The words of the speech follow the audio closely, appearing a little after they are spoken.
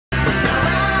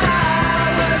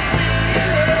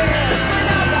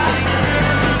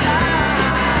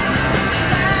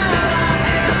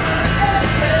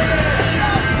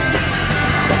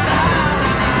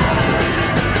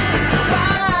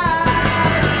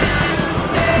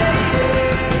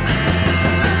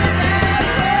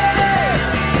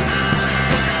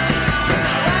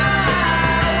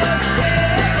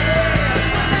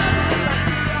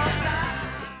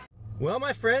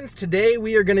friends, today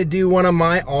we are going to do one of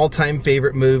my all-time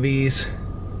favorite movies,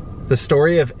 the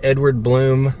story of Edward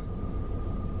Bloom.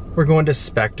 We're going to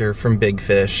Spectre from Big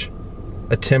Fish,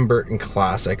 a Tim Burton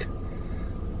classic.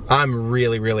 I'm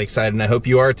really excited, and I hope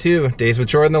you are too. Daze with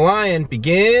Jordan the Lion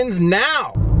begins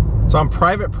now. So on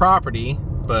private property,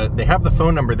 but they have the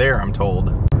phone number there, I'm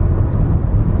told.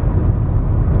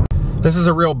 This is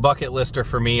a real bucket lister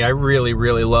for me. I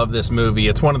really love this movie.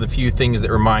 It's one of the few things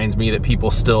that reminds me that people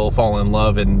still fall in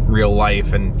love in real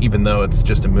life, and even though it's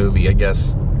just a movie, I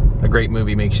guess a great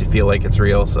movie makes you feel like it's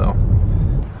real, so.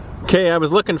 Okay, I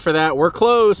was looking for that. We're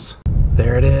close.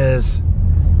 There it is.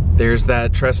 There's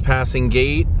that trespassing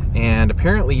gate, and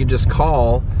apparently you just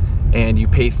call and you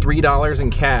pay $3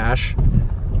 in cash,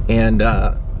 and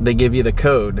they give you the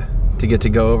code to get to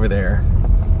go over there.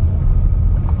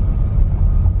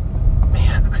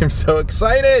 I'm so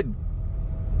excited!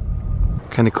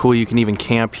 Kind of cool, you can even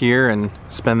camp here and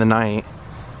spend the night.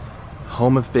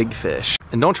 Home of Big Fish.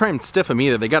 And don't try and stiff them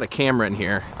either, they got a camera in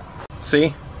here.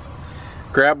 See?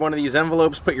 Grab one of these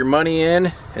envelopes, put your money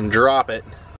in, and drop it.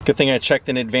 Good thing I checked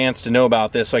in advance to know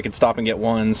about this so I could stop and get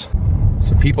ones.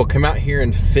 So people come out here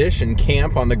and fish and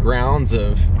camp on the grounds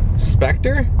of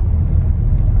Spectre?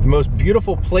 The most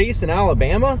beautiful place in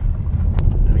Alabama?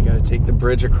 Now we gotta take the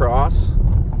bridge across.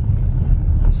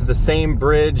 This is the same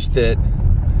bridge that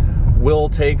Will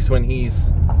takes when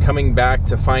he's coming back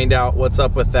to find out what's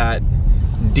up with that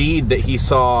deed that he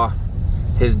saw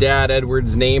his dad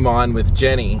Edward's name on with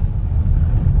Jenny.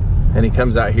 And he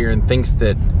comes out here and thinks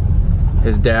that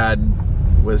his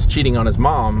dad was cheating on his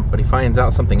mom, but he finds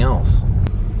out something else.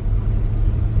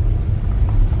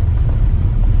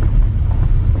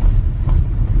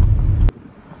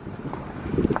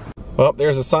 Well,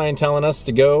 there's a sign telling us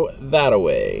to go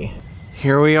that-a-way.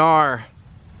 Here we are.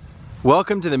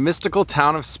 Welcome to the mystical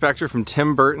town of Spectre from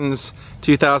Tim Burton's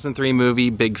 2003 movie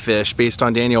Big Fish, based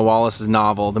on Daniel Wallace's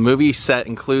novel. The movie set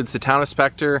includes the town of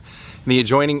Spectre and the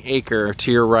adjoining acre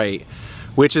to your right,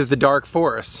 which is the dark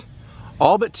forest.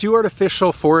 All but 2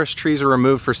 artificial forest trees are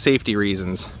removed for safety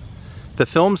reasons. The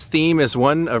film's theme is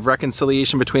one of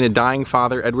reconciliation between a dying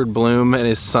father, Edward Bloom, and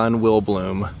his son, Will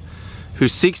Bloom, who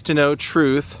seeks to know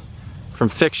truth from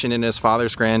fiction in his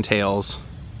father's grand tales.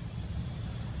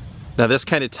 Now this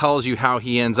kind of tells you how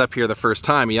he ends up here the first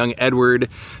time. Young Edward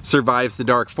survives the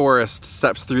dark forest,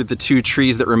 steps through the 2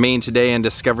 trees that remain today, and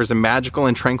discovers a magical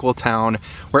and tranquil town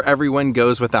where everyone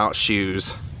goes without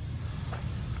shoes.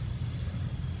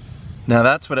 Now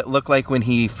that's what it looked like when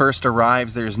he first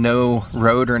arrives. There's no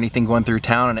road or anything going through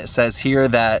town, and it says here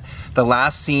that the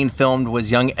last scene filmed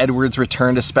was young Edward's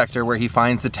return to Spectre, where he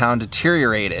finds the town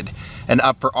deteriorated and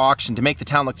up for auction. To make the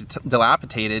town look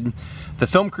dilapidated, the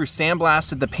film crew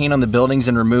sandblasted the paint on the buildings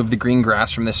and removed the green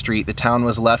grass from the street. The town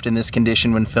was left in this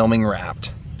condition when filming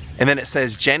wrapped. And then it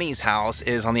says Jenny's house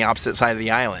is on the opposite side of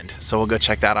the island, so we'll go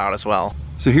check that out as well.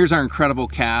 So here's our incredible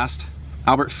cast.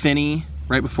 Albert Finney,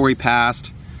 right before he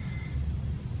passed.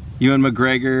 Ewan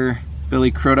McGregor,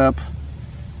 Billy Crudup,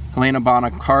 Helena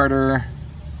Bonham Carter,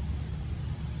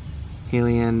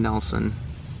 Haley Ann Nelson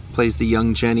plays the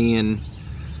young Jenny, and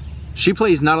she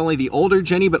plays not only the older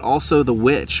Jenny but also the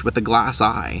witch with the glass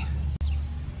eye.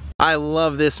 I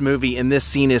love this movie, and this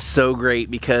scene is so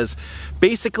great because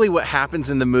basically what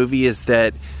happens in the movie is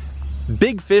that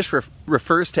Big Fish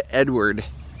refers to Edward.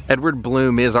 Edward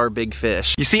Bloom is our Big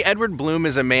Fish. You see, Edward Bloom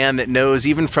is a man that knows,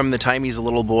 even from the time he's a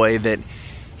little boy, that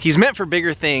he's meant for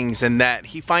bigger things, and that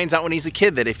he finds out when he's a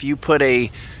kid that if you put a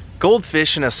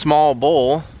goldfish in a small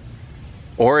bowl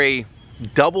or a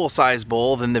double-sized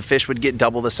bowl, then the fish would get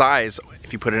double the size.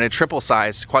 If you put it in a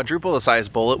triple-size, quadruple the size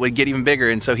bowl, it would get even bigger.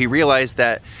 And so he realized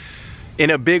that in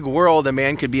a big world, a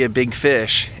man could be a big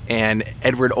fish, and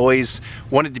Edward always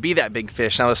wanted to be that big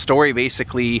fish. Now the story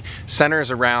basically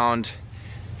centers around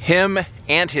him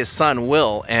and his son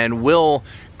Will, and Will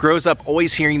grows up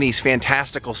always hearing these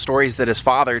fantastical stories that his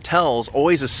father tells,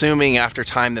 always assuming after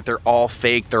time that they're all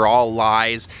fake, they're all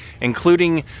lies,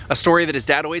 including a story that his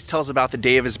dad always tells about the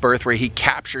day of his birth, where he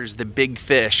captures the big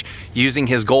fish using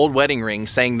his gold wedding ring,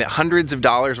 saying that hundreds of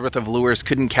dollars worth of lures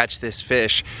couldn't catch this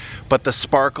fish, but the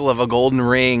sparkle of a golden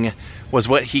ring was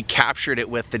what he captured it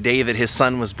with the day that his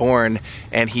son was born.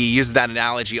 And he used that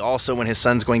analogy also when his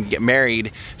son's going to get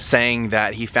married, saying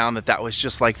that he found that that was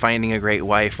just like finding a great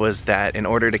wife, was that in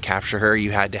order to capture her,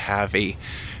 you had to have a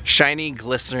shiny,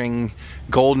 glistening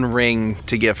golden ring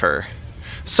to give her.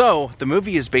 So the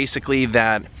movie is basically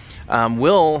that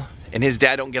Will and his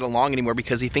dad don't get along anymore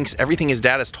because he thinks everything his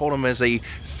dad has told him is a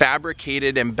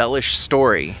fabricated, embellished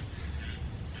story.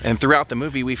 And throughout the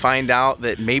movie we find out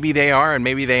that maybe they are and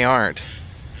maybe they aren't.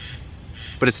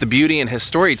 But it's the beauty in his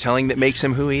storytelling that makes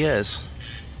him who he is.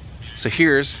 So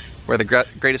here's where the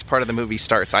greatest part of the movie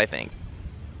starts, I think.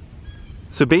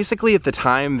 So basically at the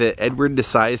time that Edward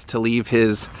decides to leave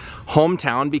his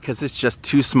hometown because it's just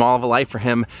too small of a life for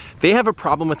him, they have a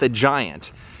problem with a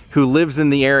giant who lives in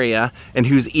the area and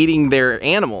who's eating their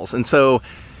animals. And so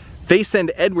they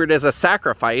send Edward as a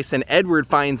sacrifice, and Edward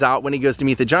finds out when he goes to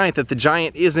meet the giant that the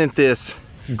giant isn't this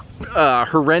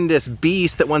horrendous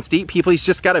beast that wants to eat people. He's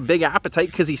just got a big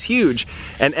appetite because he's huge.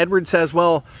 And Edward says,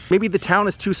 well, maybe the town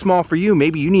is too small for you.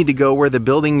 Maybe you need to go where the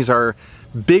buildings are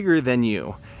bigger than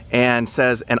you. And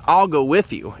says, and I'll go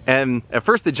with you. And at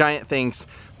first the giant thinks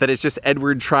that it's just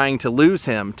Edward trying to lose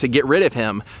him, to get rid of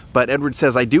him. But Edward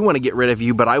says, I do want to get rid of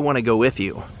you, but I want to go with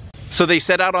you. So they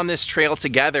set out on this trail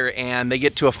together, and they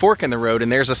get to a fork in the road, and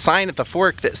there's a sign at the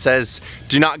fork that says,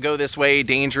 do not go this way,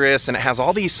 dangerous, and it has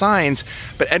all these signs.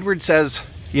 But Edward says,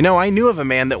 you know, I knew of a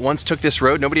man that once took this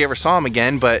road. Nobody ever saw him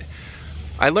again, but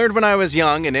I learned when I was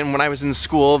young and then when I was in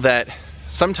school that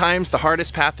sometimes the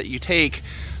hardest path that you take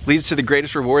leads to the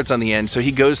greatest rewards on the end. So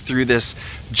he goes through this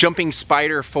jumping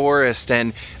spider forest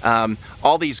and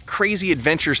all these crazy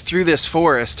adventures through this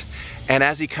forest. And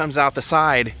as he comes out the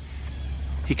side,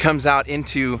 he comes out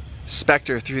into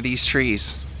Spectre through these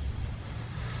trees.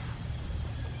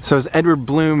 So as Edward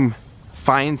Bloom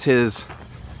finds his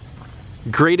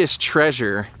greatest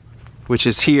treasure, which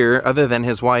is here, other than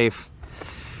his wife,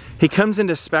 he comes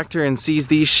into Spectre and sees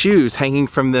these shoes hanging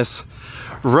from this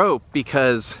rope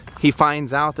because he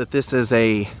finds out that this is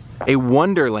a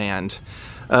wonderland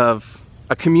of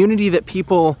a community that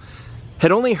people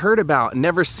had only heard about,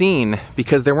 never seen,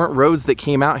 because there weren't roads that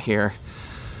came out here.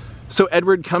 So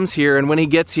Edward comes here, and when he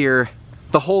gets here,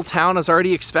 the whole town is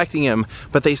already expecting him,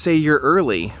 but they say, you're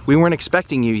early. We weren't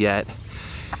expecting you yet.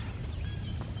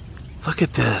 Look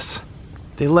at this.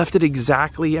 They left it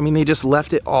exactly, I mean, they just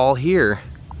left it all here.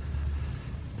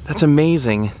 That's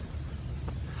amazing.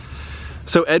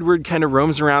 So Edward kind of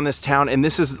roams around this town, and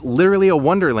this is literally a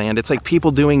wonderland. It's like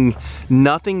people doing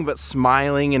nothing but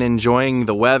smiling and enjoying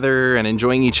the weather and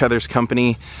enjoying each other's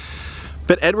company.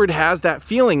 But Edward has that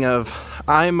feeling of,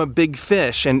 I'm a big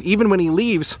fish. And even when he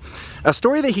leaves, a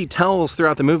story that he tells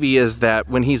throughout the movie is that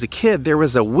when he's a kid, there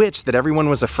was a witch that everyone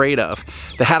was afraid of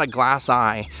that had a glass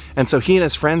eye. And so he and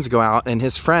his friends go out, and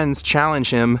his friends challenge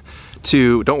him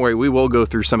to, don't worry, we will go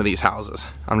through some of these houses.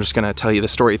 I'm just gonna tell you the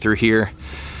story through here.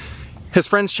 His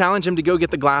friends challenge him to go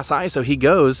get the glass eye, so he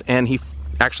goes and he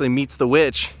actually meets the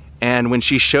witch, and when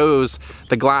she shows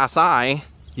the glass eye,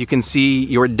 you can see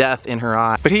your death in her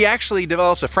eye. But he actually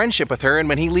develops a friendship with her, and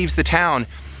when he leaves the town,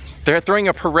 they're throwing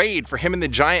a parade for him and the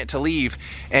giant to leave,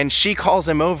 and she calls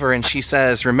him over and she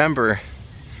says, remember,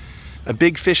 a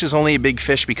big fish is only a big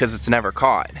fish because it's never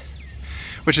caught.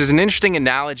 Which is an interesting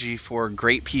analogy for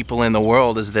great people in the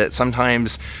world, is that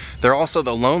sometimes they're also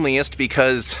the loneliest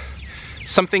because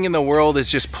something in the world is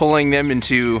just pulling them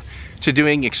into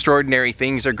doing extraordinary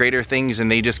things or greater things,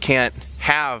 and they just can't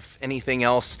have anything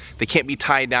else. They can't be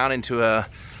tied down into a,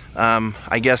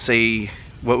 I guess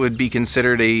what would be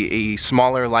considered a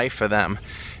smaller life for them.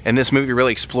 And this movie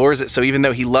really explores it. So even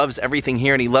though he loves everything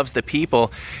here and he loves the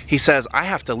people, he says, I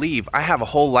have to leave. I have a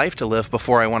whole life to live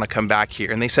before I want to come back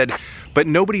here. And they said, but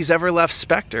nobody's ever left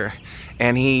Spectre.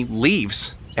 And he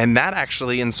leaves. And that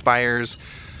actually inspires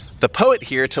the poet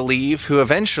here to leave, who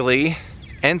eventually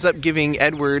ends up giving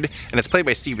Edward, and it's played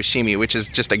by Steve Buscemi, which is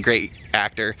just a great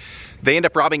actor. They end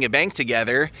up robbing a bank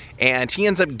together, and he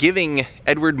ends up giving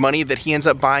Edward money that he ends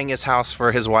up buying his house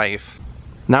for his wife.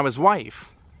 Now his wife,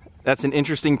 that's an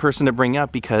interesting person to bring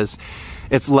up because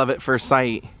it's love at first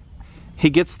sight. He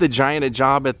gets the giant a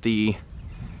job at the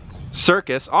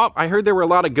circus. Oh, I heard there were a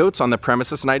lot of goats on the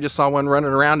premises, and I just saw one running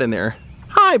around in there.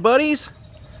 Hi, buddies.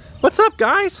 What's up,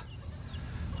 guys?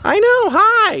 I know,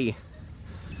 hi.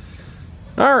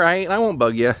 All right, I won't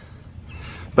bug you.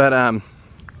 But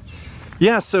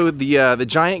yeah, so the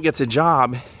giant gets a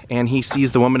job, and he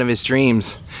sees the woman of his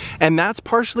dreams. And that's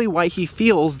partially why he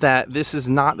feels that this is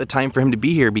not the time for him to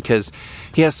be here, because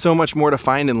he has so much more to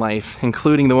find in life,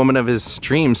 including the woman of his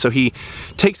dreams. So he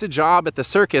takes a job at the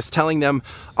circus telling them,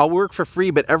 I'll work for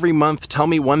free, but every month tell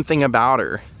me one thing about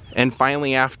her. And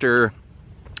finally, after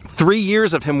 3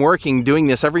 years of him working, doing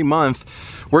this every month,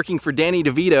 working for Danny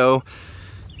DeVito,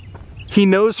 he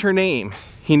knows her name.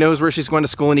 He knows where she's going to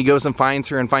school, and he goes and finds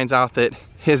her and finds out that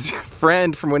his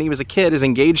friend from when he was a kid is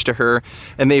engaged to her,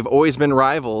 and they've always been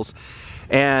rivals.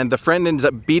 And the friend ends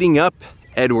up beating up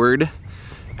Edward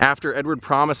after Edward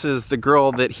promises the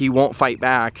girl that he won't fight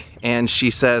back. And she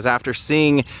says, after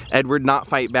seeing Edward not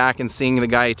fight back and seeing the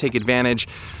guy take advantage,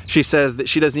 she says that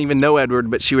she doesn't even know Edward,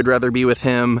 but she would rather be with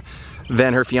him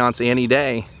than her fiance any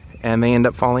day. And they end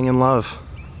up falling in love.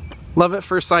 Love at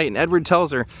first sight. And Edward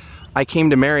tells her, I came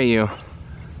to marry you.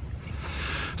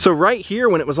 So right here,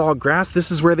 when it was all grass,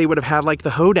 this is where they would have had like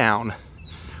the hoedown,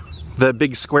 the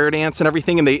big square dance and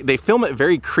everything, and they film it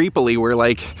very creepily where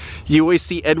like you always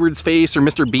see Edward's face or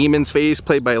Mr. Beeman's face,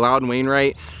 played by Loudon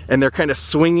Wainwright, and they're kind of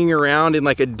swinging around in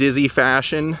like a dizzy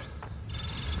fashion.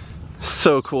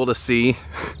 So cool to see.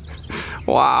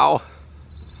 Wow.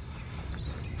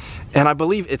 And I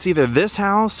believe it's either this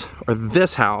house or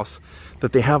this house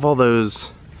that they have all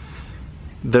those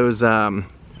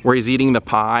where he's eating the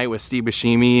pie with Steve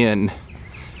Buscemi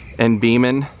and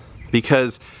Beeman,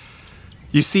 because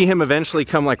you see him eventually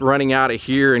come like running out of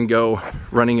here and go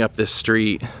running up this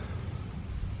street.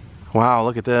 Wow,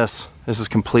 look at this. This is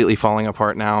completely falling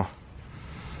apart now.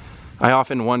 I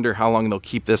often wonder how long they'll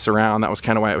keep this around. That was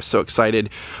kind of why I was so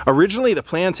excited. Originally, the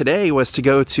plan today was to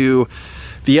go to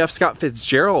the F. Scott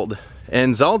Fitzgerald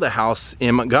and Zelda house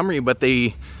in Montgomery, but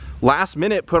they last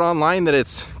minute put online that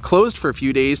it's closed for a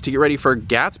few days to get ready for a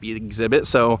Gatsby exhibit.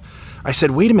 So I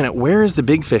said, wait a minute, where is the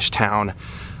Big Fish town?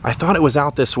 I thought it was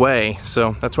out this way.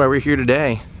 So that's why we're here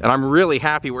today. And I'm really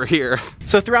happy we're here.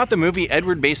 So throughout the movie,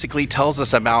 Edward basically tells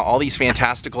us about all these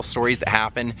fantastical stories that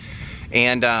happen.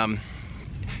 And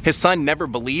his son never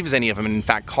believes any of them, and in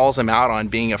fact calls him out on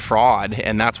being a fraud.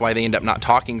 And that's why they end up not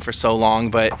talking for so long.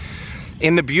 But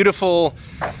in the beautiful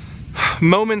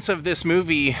moments of this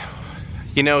movie,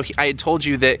 you know, I had told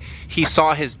you that he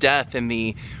saw his death in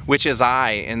the witch's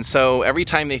eye, and so every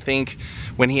time they think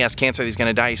when he has cancer he's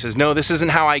gonna die, he says, no, this isn't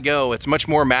how I go. It's much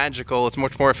more magical, it's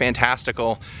much more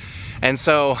fantastical. And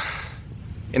so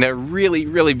in a really,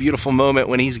 really beautiful moment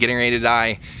when he's getting ready to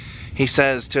die, he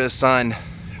says to his son,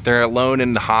 they're alone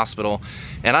in the hospital,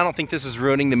 and I don't think this is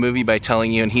ruining the movie by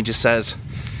telling you, and he just says,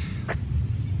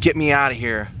 get me out of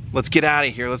here. Let's get out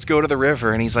of here. Let's go to the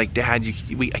river. And he's like, Dad,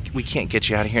 we can't get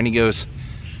you out of here. And he goes,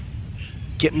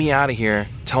 get me out of here.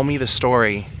 Tell me the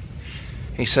story.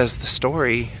 And he says, the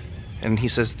story? And he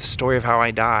says, the story of how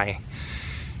I die.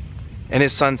 And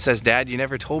his son says, Dad, you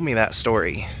never told me that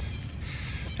story.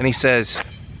 And he says,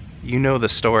 you know the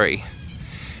story.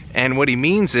 And what he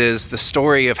means is the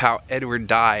story of how Edward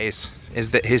dies is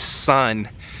that his son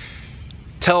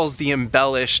tells the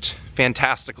embellished,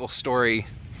 fantastical story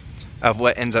of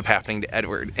what ends up happening to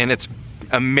Edward, and it's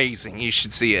amazing. You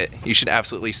should see it. You should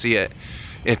absolutely see it.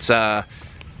 It's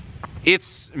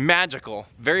magical,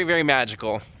 very, very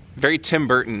magical, very Tim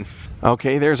Burton.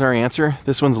 Okay, there's our answer.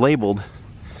 This one's labeled.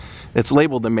 It's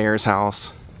labeled the mayor's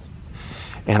house,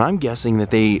 and I'm guessing that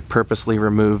they purposely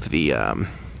removed the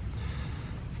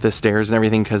stairs and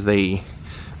everything because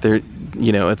they're,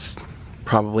 you know, it's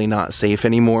probably not safe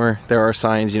anymore. There are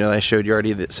signs, you know, I showed you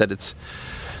already that said it's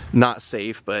not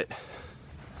safe, but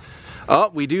oh,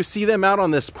 we do see them out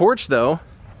on this porch though.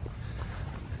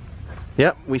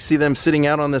 Yep, we see them sitting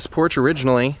out on this porch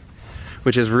originally,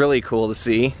 which is really cool to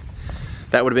see.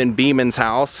 That would have been Beeman's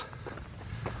house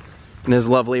and his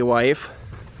lovely wife.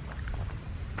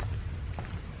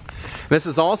 This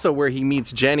is also where he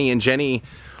meets Jenny, and Jenny,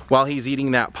 while he's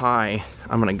eating that pie,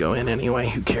 I'm gonna go in anyway,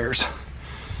 who cares?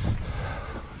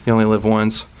 You only live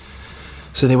once.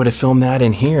 So they would have filmed that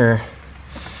in here.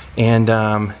 And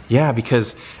yeah,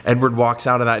 because Edward walks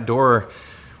out of that door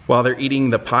while they're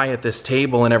eating the pie at this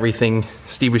table and everything.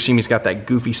 Steve Buscemi's got that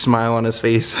goofy smile on his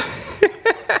face.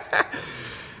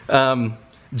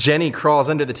 Jenny crawls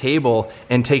under the table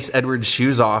and takes Edward's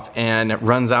shoes off and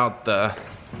runs out the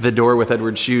door with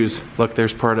Edward's shoes. Look,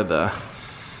 there's part of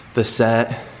the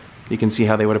set. You can see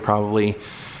how they would have probably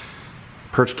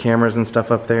perched cameras and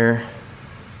stuff up there.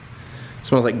 It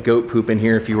smells like goat poop in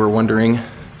here if you were wondering.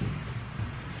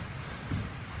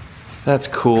 That's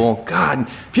cool. God,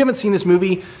 if you haven't seen this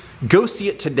movie, go see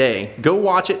it today. Go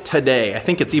watch it today. I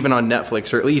think it's even on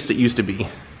Netflix, or at least it used to be.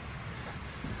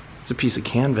 It's a piece of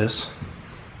canvas.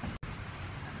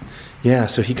 Yeah,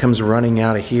 so he comes running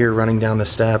out of here, running down the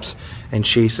steps, and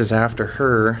chases after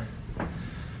her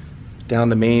down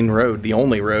the main road, the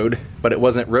only road. But it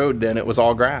wasn't road then, it was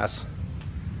all grass.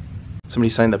 Somebody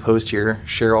signed the post here,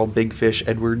 Cheryl Big Fish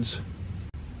Edwards.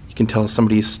 You can tell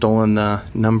somebody's stolen the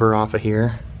number off of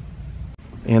here.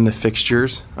 And the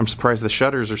fixtures. I'm surprised the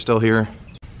shutters are still here.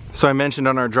 So I mentioned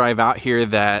on our drive out here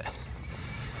that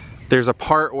there's a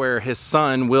part where his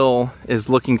son, Will, is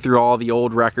looking through all the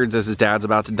old records as his dad's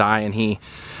about to die, and he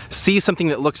sees something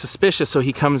that looks suspicious, so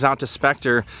he comes out to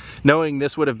Spectre knowing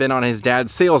this would have been on his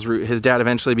dad's sales route. His dad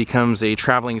eventually becomes a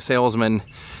traveling salesman,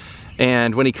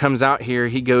 and when he comes out here,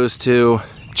 he goes to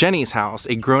Jenny's house,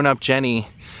 a grown-up Jenny,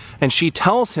 and she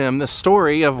tells him the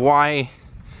story of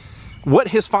what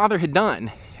his father had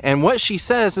done. And what she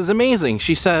says is amazing.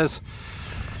 She says,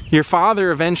 your father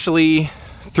eventually,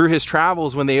 through his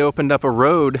travels, when they opened up a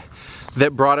road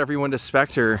that brought everyone to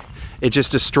Spectre, it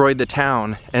just destroyed the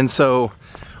town. And so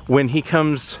when he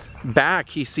comes back,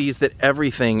 he sees that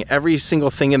every single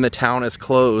thing in the town is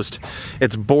closed.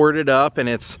 It's boarded up and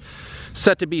it's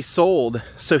set to be sold.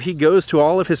 So he goes to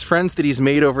all of his friends that he's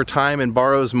made over time and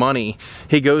borrows money.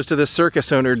 He goes to the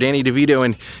circus owner, Danny DeVito,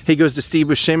 and he goes to Steve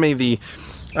Buscemi, the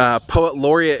poet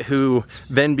laureate, who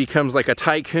then becomes like a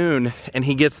tycoon, and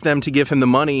he gets them to give him the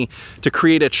money to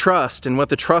create a trust. And what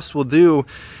the trust will do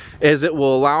is it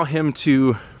will allow him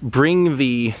to bring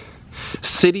the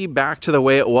city back to the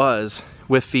way it was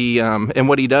with the, and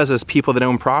what he does is people that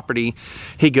own property,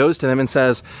 he goes to them and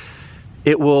says,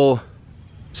 it will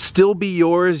still be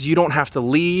yours, you don't have to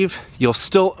leave, you'll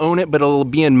still own it, but it'll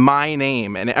be in my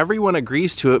name. And everyone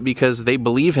agrees to it because they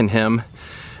believe in him,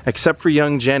 except for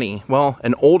young Jenny. Well,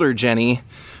 an older Jenny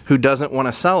who doesn't want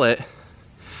to sell it.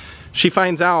 She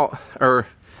finds out, or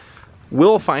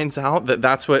Will finds out, that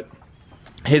that's what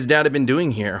his dad had been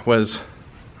doing here, was,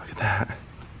 look at that,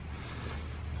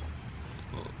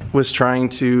 was trying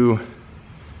to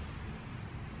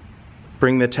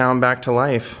bring the town back to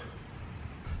life.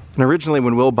 And originally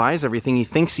when Will buys everything, he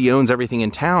thinks he owns everything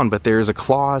in town, but there's a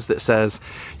clause that says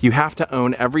you have to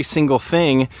own every single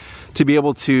thing to be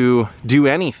able to do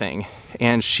anything.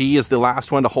 And she is the last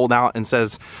one to hold out and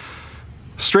says,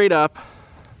 straight up,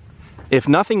 if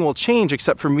nothing will change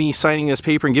except for me signing this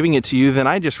paper and giving it to you, then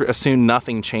I just assume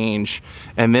nothing change,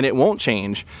 and then it won't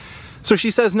change. So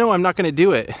she says, no, I'm not gonna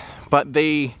do it. But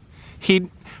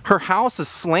her house is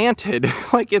slanted,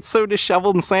 like it's so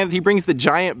disheveled and slanted. He brings the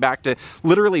giant back to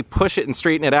literally push it and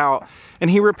straighten it out, and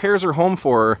he repairs her home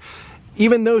for her,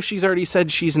 even though she's already said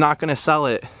she's not gonna sell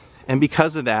it. And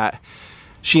because of that,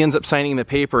 she ends up signing the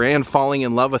paper and falling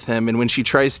in love with him. And when she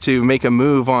tries to make a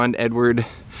move on Edward,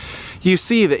 you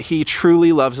see that he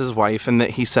truly loves his wife and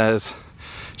that he says,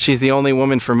 she's the only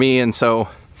woman for me. And so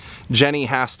Jenny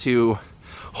has to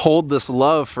hold this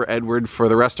love for Edward for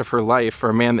the rest of her life,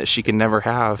 for a man that she can never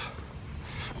have.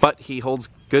 But he holds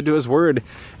good to his word,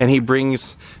 and he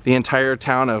brings the entire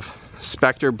town of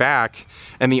Spectre back.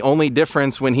 And the only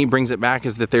difference when he brings it back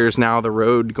is that there's now the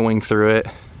road going through it.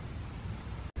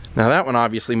 Now that one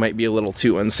obviously might be a little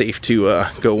too unsafe to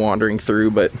go wandering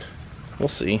through, but we'll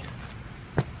see.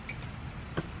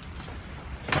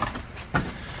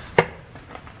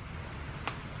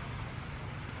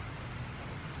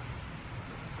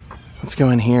 Let's go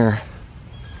in here.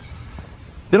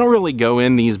 They don't really go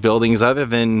in these buildings other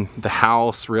than the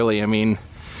house, really. I mean,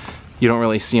 you don't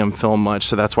really see them film much,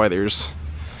 so that's why there's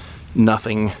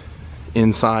nothing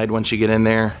inside once you get in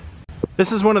there.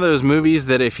 This is one of those movies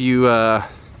that if you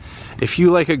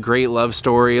like a great love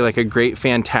story, like a great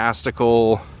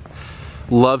fantastical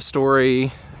love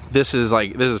story, this is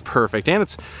perfect. And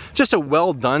it's just a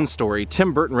well done story.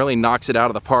 Tim Burton really knocks it out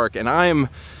of the park, and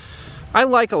I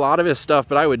like a lot of his stuff,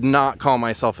 but I would not call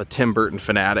myself a Tim Burton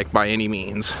fanatic by any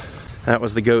means. That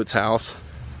was the goat's house.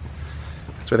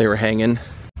 That's where they were hanging.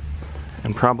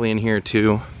 And probably in here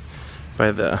too,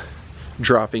 by the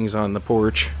droppings on the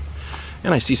porch.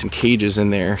 And I see some cages in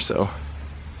there, so.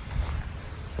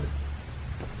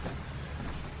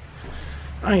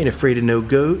 I ain't afraid of no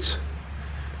goats.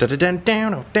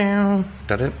 Da-da-dun-down-down.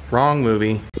 Wrong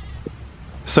movie.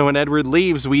 So when Edward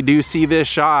leaves, we do see this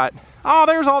shot. Oh,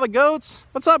 there's all the goats.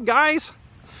 What's up, guys?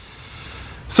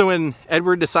 So when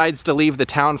Edward decides to leave the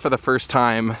town for the first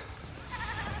time,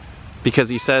 because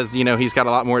he says, you know, he's got a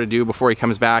lot more to do before he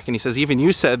comes back, and he says, even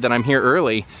you said that I'm here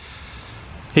early.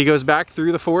 He goes back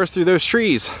through the forest, through those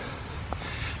trees.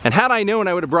 And had I known,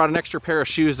 I would have brought an extra pair of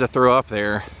shoes to throw up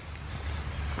there.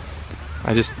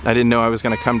 I didn't know I was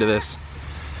gonna come to this.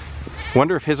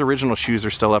 Wonder if his original shoes are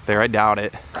still up there. I doubt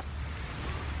it.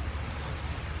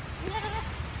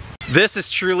 This is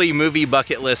truly movie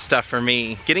bucket list stuff for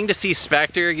me. Getting to see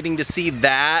Spectre, getting to see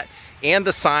that, and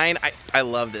the sign, I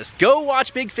love this. Go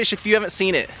watch Big Fish if you haven't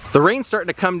seen it. The rain's starting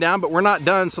to come down, but we're not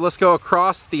done, so let's go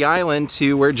across the island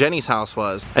to where Jenny's house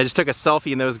was. I just took a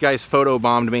selfie and those guys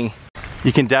photobombed me.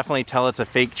 You can definitely tell it's a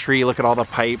fake tree. Look at all the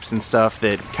pipes and stuff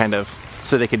that kind of,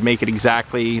 so they could make it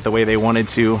exactly the way they wanted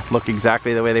to, look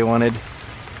exactly the way they wanted.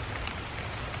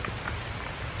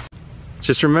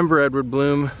 Just remember, Edward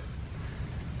Bloom,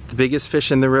 the biggest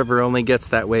fish in the river only gets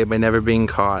that way by never being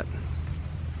caught.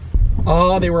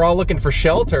 Oh, they were all looking for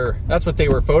shelter. That's what they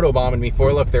were photobombing me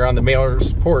for. Look, they're on the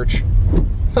mayor's porch.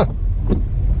 Huh.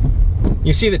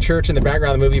 You see the church in the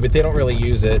background of the movie, but they don't really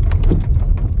use it.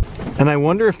 And I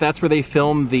wonder if that's where they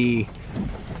filmed the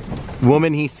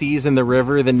woman he sees in the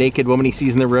river, the naked woman he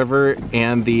sees in the river,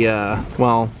 and the,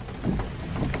 well,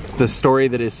 the story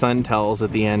that his son tells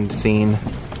at the end scene.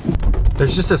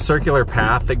 There's just a circular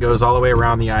path that goes all the way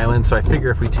around the island, so I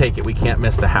figure if we take it, we can't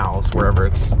miss the house wherever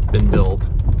it's been built.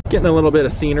 Getting a little bit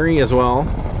of scenery as well.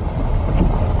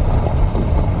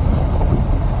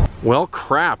 Well,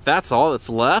 crap, that's all that's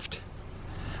left.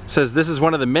 Says this is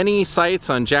one of the many sites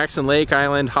on Jackson Lake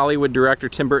Island Hollywood director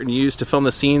Tim Burton used to film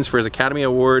the scenes for his Academy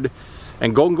Award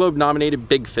and Golden Globe nominated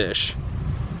Big Fish.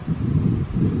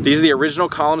 These are the original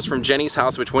columns from Jenny's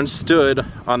house, which once stood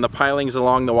on the pilings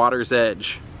along the water's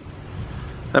edge.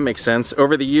 That makes sense.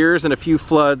 Over the years and a few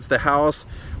floods, the house,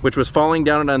 which was falling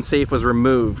down and unsafe, was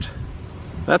removed.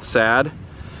 That's sad.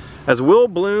 As Will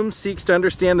Bloom seeks to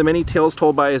understand the many tales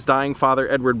told by his dying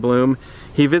father, Edward Bloom,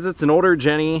 he visits an older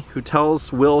Jenny who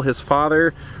tells Will his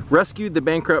father rescued the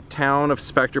bankrupt town of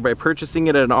Spectre by purchasing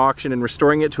it at an auction and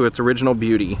restoring it to its original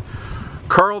beauty.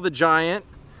 Carl the Giant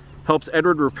helps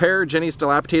Edward repair Jenny's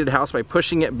dilapidated house by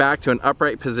pushing it back to an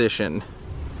upright position.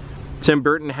 Tim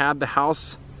Burton had the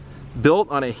house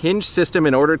built on a hinge system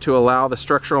in order to allow the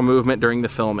structural movement during the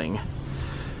filming.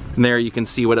 And there you can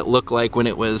see what it looked like when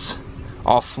it was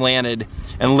all slanted.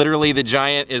 And literally the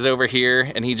giant is over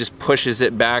here and he just pushes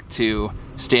it back to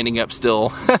standing up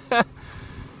still.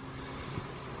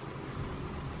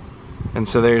 And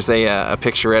so there's a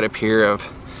picture right up here of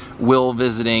Will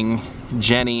visiting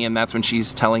Jenny, and that's when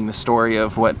she's telling the story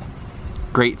of what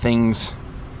great things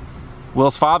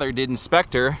Will's father did in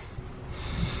Spectre.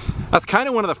 That's kind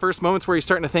of one of the first moments where you're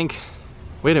starting to think,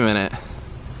 wait a minute,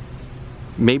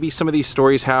 maybe some of these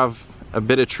stories have a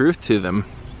bit of truth to them.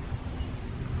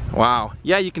 Wow.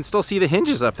 Yeah, you can still see the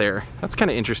hinges up there. That's kind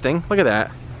of interesting. Look at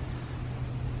that.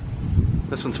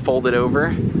 This one's folded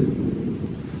over.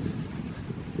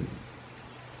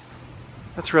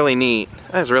 That's really neat.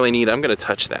 That is really neat. I'm gonna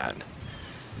touch that.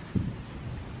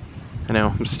 I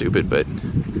know, I'm stupid, but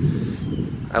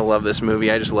I love this movie.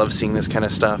 I just love seeing this kind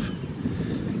of stuff.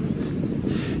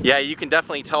 Yeah, you can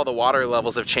definitely tell the water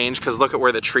levels have changed because look at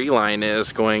where the tree line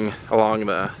is going along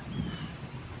the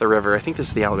river. I think this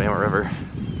is the Alabama River.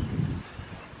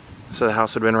 So the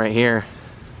house would have been right here.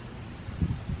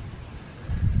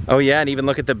 Oh yeah, and even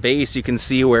look at the base. You can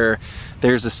see where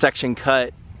there's a section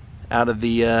cut out of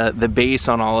the base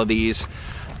on all of these,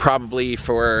 probably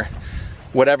for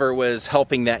whatever was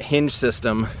helping that hinge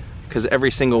system, because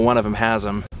every single one of them has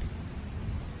them.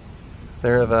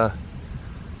 There are the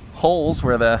holes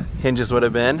where the hinges would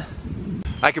have been.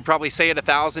 I could probably say it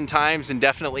 1,000 times and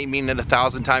definitely mean it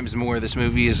 1,000 times more. This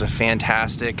movie is a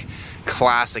fantastic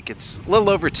classic. It's a little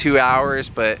over 2 hours,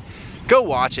 but go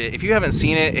watch it. If you haven't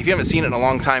seen it, in a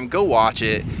long time, go watch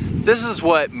it. This is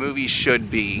what movies should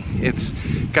be. It's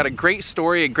got a great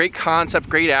story, a great concept,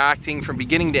 great acting from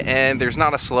beginning to end. There's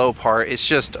not a slow part. It's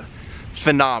just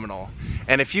phenomenal.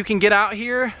 And if you can get out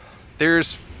here,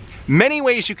 there's many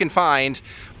ways you can find,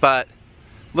 but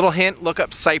little hint, look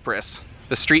up Cypress,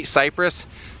 the street Cypress.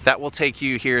 That will take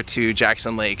you here to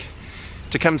Jackson Lake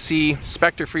to come see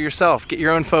Spectre for yourself. Get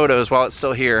your own photos while it's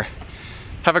still here.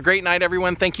 Have a great night,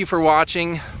 everyone. Thank you for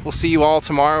watching. We'll see you all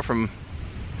tomorrow from,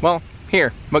 well,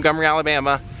 here, Montgomery,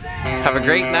 Alabama. Have a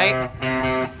great night.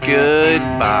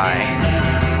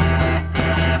 Goodbye.